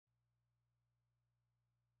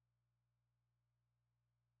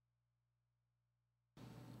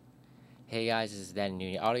Hey guys, this is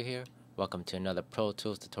Nguyen Audio here. Welcome to another Pro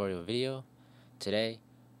Tools tutorial video. Today,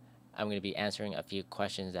 I'm going to be answering a few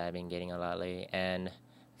questions that I've been getting a lot lately, and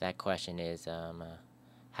that question is,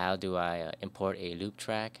 how do I import a loop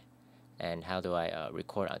track, and how do I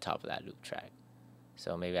record on top of that loop track?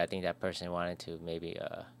 So maybe I think that person wanted to maybe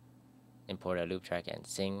import a loop track and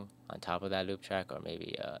sing on top of that loop track, or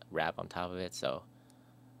maybe rap on top of it. So,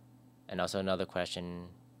 and also another question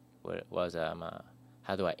was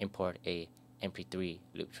how do I import a Mp3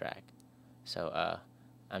 loop track? So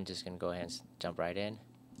I'm just gonna go ahead and jump right in.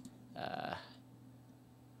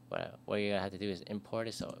 What you're gonna have to do is import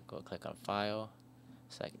it. So go click on File,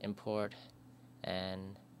 select Import,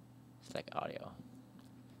 and select Audio.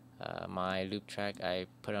 My loop track, I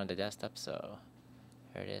put it on the desktop, so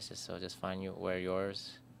here it is. So just find where your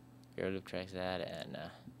loop track's at and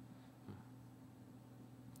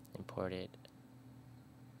import it.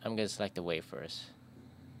 I'm gonna select the wave first.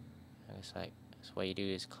 So what you do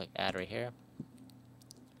is click Add right here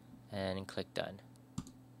and click Done,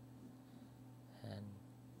 and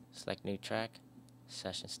select New Track,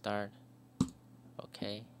 Session Start,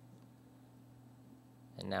 OK,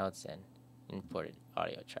 and now it's in imported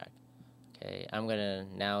audio track. Okay, I'm gonna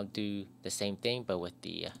now do the same thing but with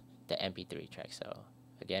the Mp3 track. So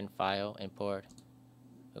again, File, Import,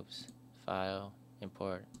 File,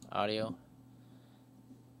 Import Audio,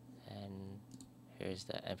 and here's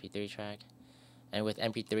the Mp3 track. And with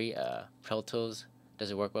Mp3, Pro Tools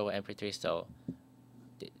doesn't work well with Mp3, so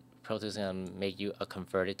Pro Tools is gonna make you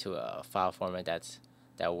convert it to a file format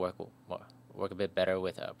that'll work a bit better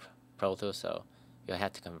with Pro Tools. So you'll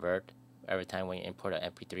have to convert every time when you import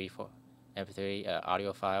an Mp3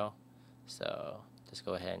 audio file. So just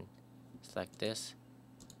go ahead and select this,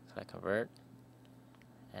 select Convert,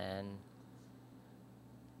 and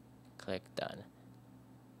click Done.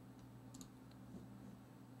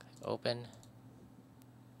 Click Open.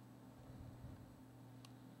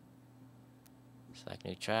 Select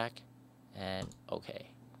New Track, and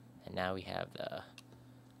OK. And now we have the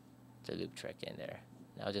loop track in there.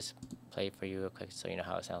 Now I'll just play it for you real quick so you know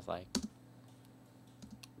how it sounds like.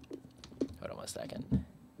 Hold on 1 second.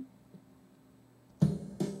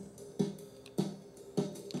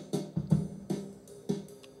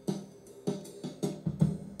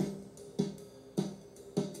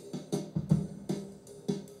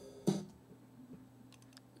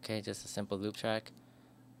 Okay, just a simple loop track.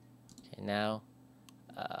 Okay, now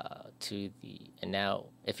now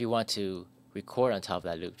if you want to record on top of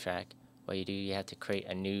that loop track, what you do, you have to create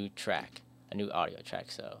a new track, a new audio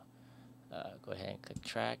track. So go ahead and click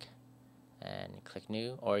Track and click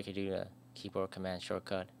New, or you can do the keyboard command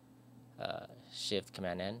shortcut, Shift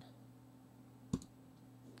Command N.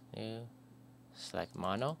 New, select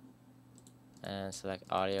Mono, and select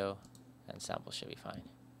Audio, and Sample should be fine.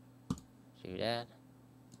 Do that.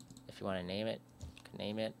 If you want to name it, you can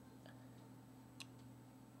name it,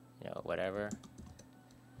 whatever.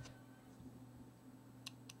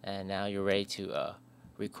 And now you're ready to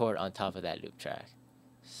record on top of that loop track.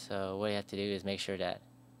 So what you have to do is make sure that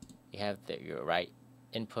you have your right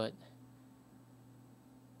input.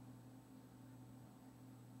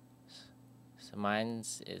 So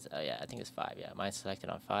mine's is yeah, I think it's 5. Yeah, mine's selected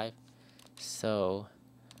on 5. So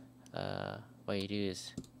what you do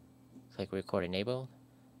is click Record Enable,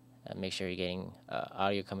 and make sure you're getting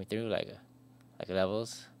audio coming through like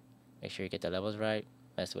levels. Make sure you get the levels right.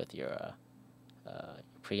 Mess with your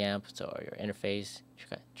preamps or your interface.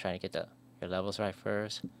 Trying to get your levels right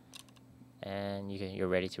first, and you're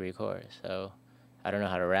ready to record. So I don't know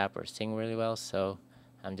how to rap or sing really well, so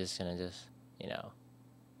I'm just gonna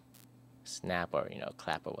snap or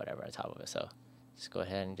clap or whatever on top of it. So just go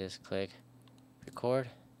ahead and just click Record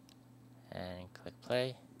and click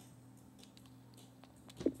Play.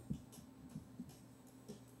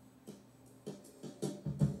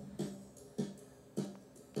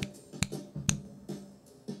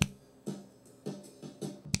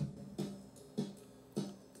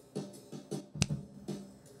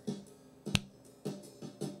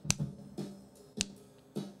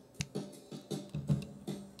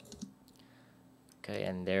 Okay,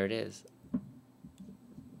 and there it is.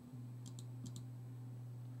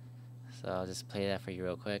 So I'll just play that for you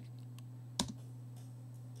real quick.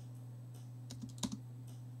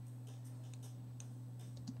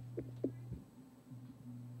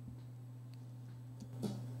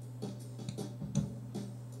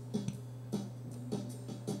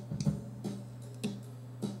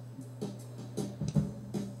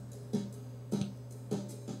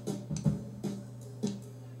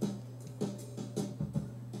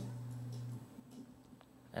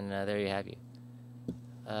 And there you have you.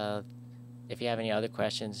 if you have any other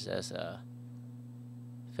questions, just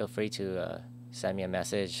feel free to send me a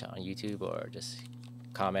message on YouTube or just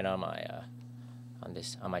comment on my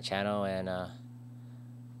on my channel. And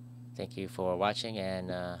thank you for watching. And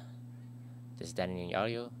this is Danny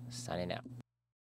Audio signing out.